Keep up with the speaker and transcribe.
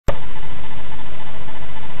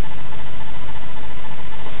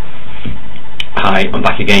Hi, I'm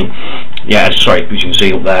back again. Yeah, sorry, as you can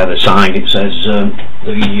see up there, the sign, it says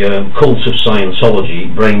the cult of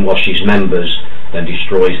Scientology brainwashes members, then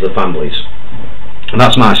destroys the families. And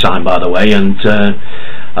that's my sign, by the way, and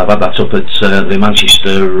I've had that up at the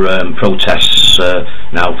Manchester protests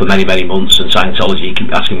now for many, many months, and Scientology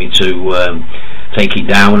keep asking me to take it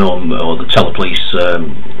down or tell the police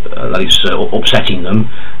that it's upsetting them,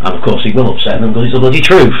 and of course it will upset them because it's the bloody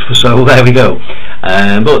truth, so there we go.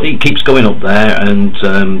 But it keeps going up there, and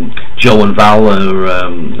Joe and Val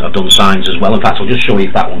have done signs as well. In fact, I'll just show you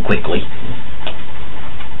that one quickly.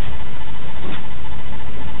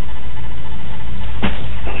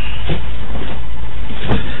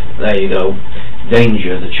 There you go.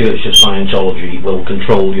 Danger, the Church of Scientology will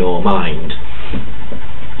control your mind.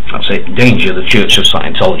 That's it. Danger, the Church of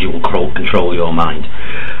Scientology will control your mind.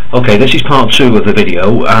 Okay, this is part 2 of the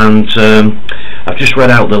video, and I've just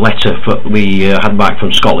read out the letter we had back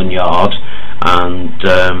from Scotland Yard, and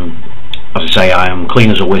as I say, I am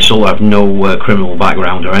clean as a whistle. I have no criminal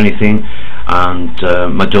background or anything,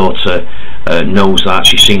 and my daughter knows that.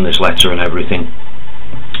 She's seen this letter and everything.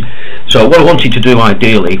 So what I wanted to do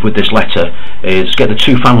ideally with this letter is get the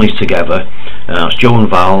two families together. That's Joe and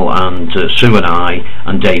Val, and Sue and I,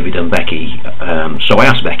 and David and Becky. So I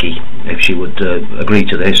asked Becky if she would agree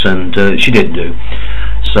to this, and she did do.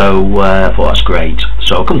 So I thought that's great.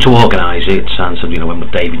 So I come to organise it, and said, you know, when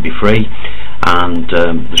would David be free? And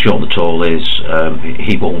the short and the tall is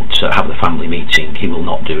he won't have the family meeting. He will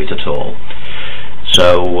not do it at all.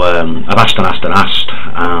 So I've asked and asked and asked,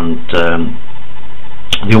 and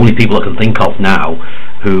the only people I can think of now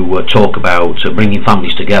who talk about bringing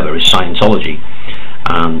families together is Scientology,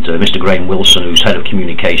 and Mr. Graham Wilson, who's head of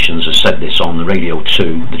communications, has said this on the Radio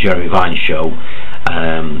 2, the Jeremy Vine show.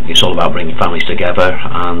 It's all about bringing families together,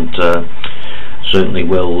 and certainly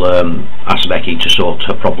will ask Becky to sort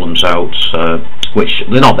her problems out, which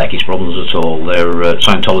they're not Becky's problems at all, they're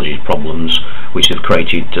Scientology's problems which they've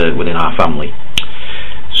created within our family.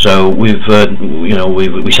 So we've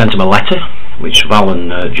we sent him a letter, which Val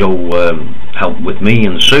and Joe helped with me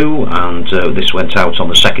and Sue, and this went out on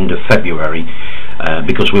the 2nd of February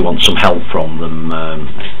because we want some help from them.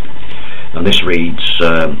 And this reads,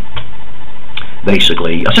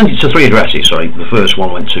 basically, I sent it to 3 addresses. Sorry, the first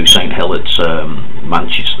one went to St Hill at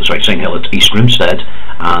St Hill at East Grinstead,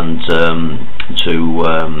 and to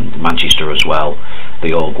Manchester as well,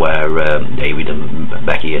 the org where David and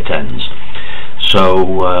Becky attends.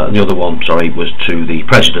 So the other one, sorry, was to the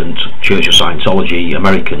President, Church of Scientology,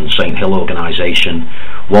 American St. Hill Organization,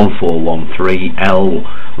 1413 L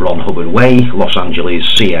Ron Hubbard Way, Los Angeles,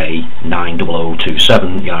 CA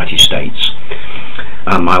 90027, United States.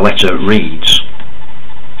 And my letter reads,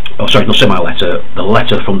 oh sorry, not say my letter, the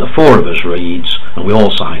letter from the 4 of us reads, and we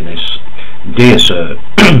all sign this: Dear Sir,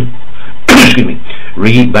 excuse me,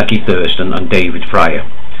 read Becky Thurston and David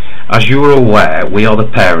Fryer. As you are aware, we are the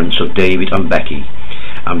parents of David and Becky,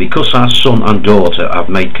 and because our son and daughter have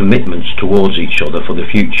made commitments towards each other for the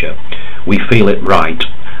future, we feel it right,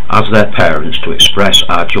 as their parents, to express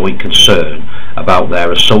our joint concern about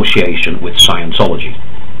their association with Scientology.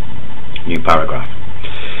 New paragraph.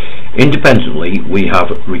 Independently, we have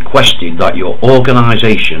requested that your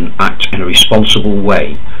organisation act in a responsible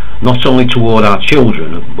way, not only toward our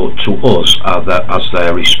children, but to us as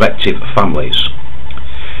their respective families.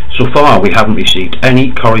 So far we haven't received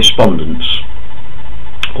any correspondence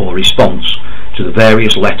or response to the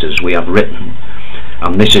various letters we have written,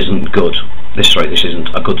 and this isn't good. This isn't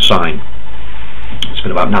a good sign. It's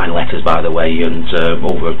been about 9 letters, by the way, and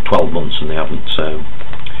over 12 months, and they haven't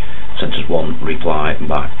sent us one reply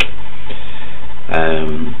back.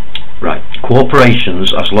 Right,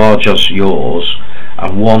 corporations as large as yours,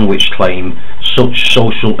 and one which claim such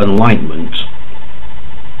social enlightenment,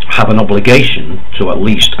 have an obligation to at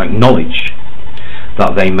least acknowledge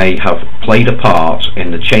that they may have played a part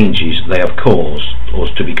in the changes they have caused us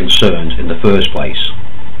to be concerned in the first place.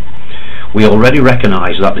 We already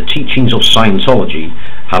recognise that the teachings of Scientology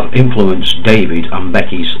have influenced David and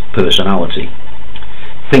Becky's personality,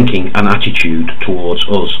 thinking and attitude towards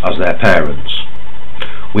us as their parents.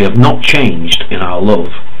 We have not changed in our love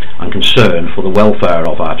and concern for the welfare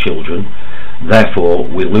of our children. Therefore,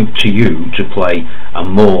 we look to you to play a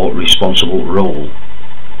more responsible role.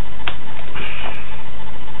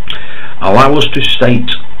 Allow us to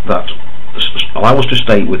state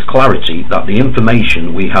with clarity that the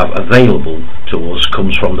information we have available to us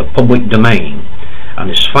comes from the public domain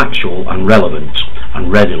and is factual and relevant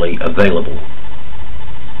and readily available.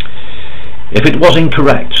 If it was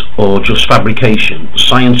incorrect or just fabrication,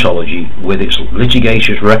 Scientology, with its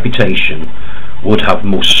litigious reputation, would have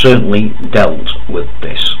most certainly dealt with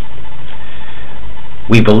this.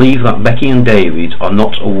 We believe that Becky and David are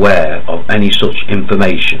not aware of any such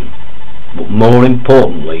information, but more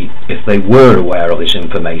importantly, if they were aware of this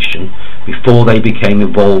information before they became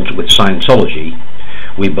involved with Scientology,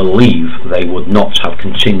 we believe they would not have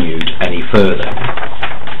continued any further.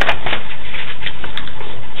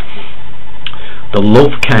 The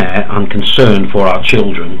love, care and concern for our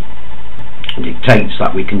children dictates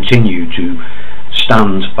that we continue to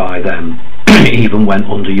stand by them even when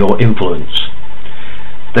under your influence.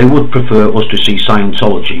 They would prefer us to see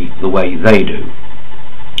Scientology the way they do.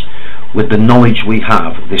 With the knowledge we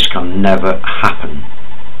have, this can never happen.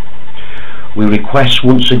 We request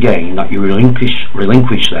once again that you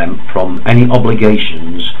relinquish them from any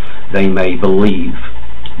obligations they may believe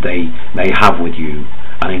they may have with you,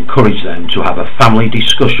 and encourage them to have a family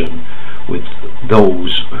discussion with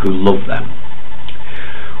those who love them.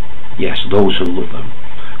 Yes, those who love them.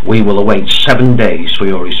 We will await 7 days for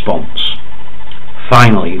your response.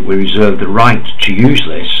 Finally, we reserve the right to use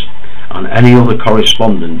this and any other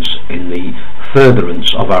correspondence in the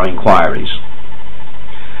furtherance of our inquiries,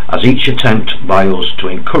 as each attempt by us to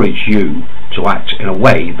encourage you to act in a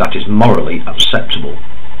way that is morally acceptable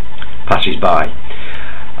passes by.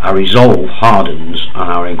 Our resolve hardens and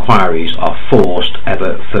our inquiries are forced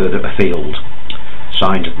ever further afield.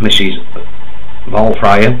 Signed, Mrs. Val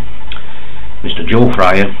Fryer, Mr. Joe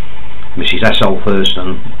Fryer, Mrs. S.L.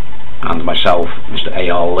 Thurston and myself, Mr.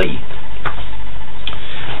 A.R. Lee.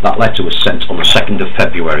 That letter was sent on the 2nd of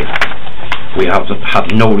February. We have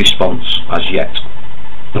had no response as yet,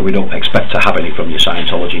 and we don't expect to have any from your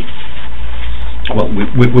Scientology. Well,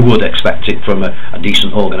 we would expect it from a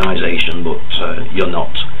decent organisation, but you're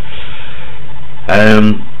not.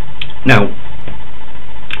 Now,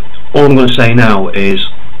 all I'm going to say now is,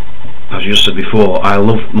 as you said before, I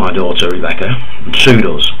love my daughter Rebecca, and Sue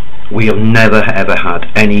does. We have never ever had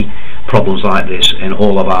any problems like this in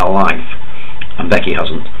all of our life, and Becky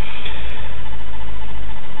hasn't.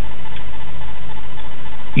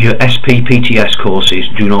 Your SPPTS courses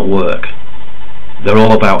do not work. They're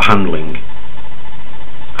all about handling.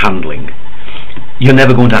 You're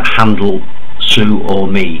never going to handle Sue or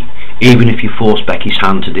me, even if you force Becky's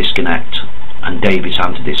hand to disconnect and David's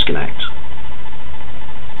hand to disconnect.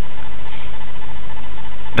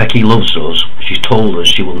 Becky loves us. She's told us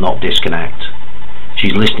she will not disconnect.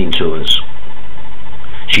 She's listening to us.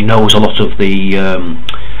 She knows a lot of the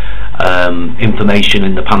information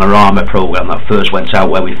in the Panorama program that first went out,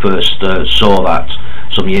 where we first saw that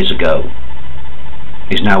some years ago,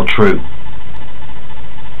 is now true.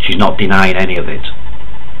 She's not denying any of it.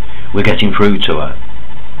 We're getting through to her.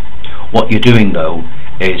 What you're doing though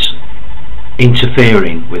is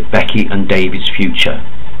interfering with Becky and David's future.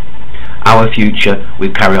 Our future, we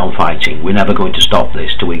carry on fighting. We're never going to stop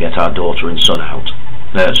this till we get our daughter and son out.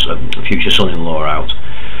 There's a future son-in-law out.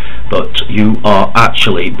 But you are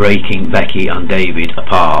actually breaking Becky and David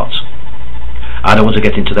apart. I don't want to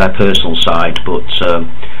get into their personal side, but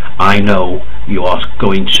I know you are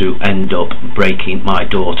going to end up breaking my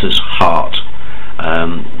daughter's heart.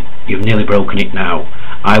 You've nearly broken it now.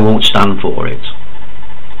 I won't stand for it,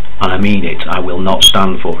 and I mean it. I will not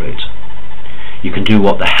stand for it. You can do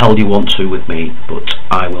what the hell you want to with me, but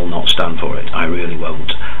I will not stand for it. I really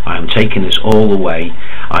won't. I am taking this all away.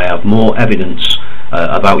 I have more evidence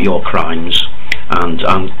about your crimes, and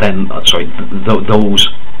that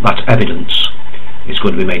evidence is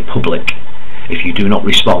going to be made public if you do not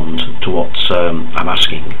respond to what I'm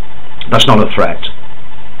asking. That's not a threat.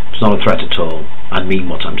 It's not a threat at all. I mean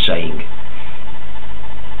what I'm saying.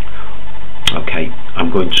 Okay, I'm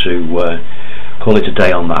going to call it a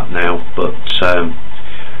day on that now, but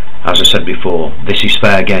as I said before, this is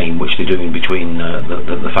fair game which they're doing between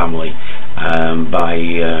the family by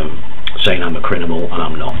saying I'm a criminal, and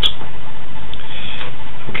I'm not.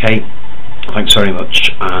 Okay, thanks very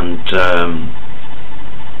much, and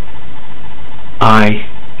I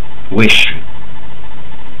wish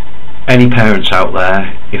any parents out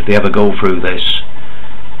there, if they ever go through this,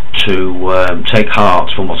 to take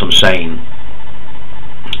heart from what I'm saying.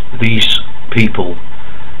 These people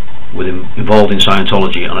involved in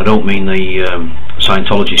Scientology, and I don't mean the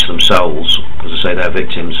Scientologists themselves, because I say they're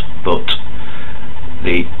victims, but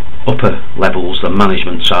the upper levels, the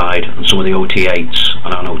management side, and some of the OT8s,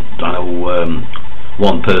 and I know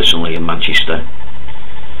one personally in Manchester.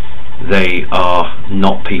 They are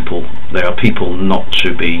not people. They are people not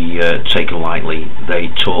to be taken lightly. They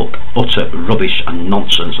talk utter rubbish and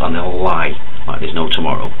nonsense, and they'll lie like there's no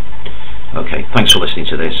tomorrow. Okay, thanks for listening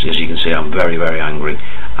to this. As you can see, I'm very, very angry,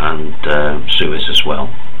 and Sue is as well.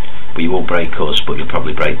 But you won't break us, but you'll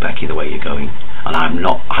probably break Becky the way you're going. And I'm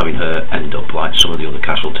not having her end up like some of the other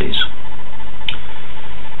casualties.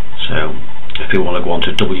 So if you want to go on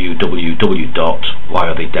to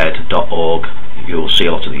www.whyaretheydead.org, you'll see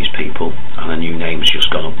a lot of these people, and a new name's just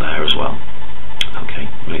gone up there as well. Okay,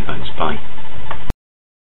 many thanks, bye.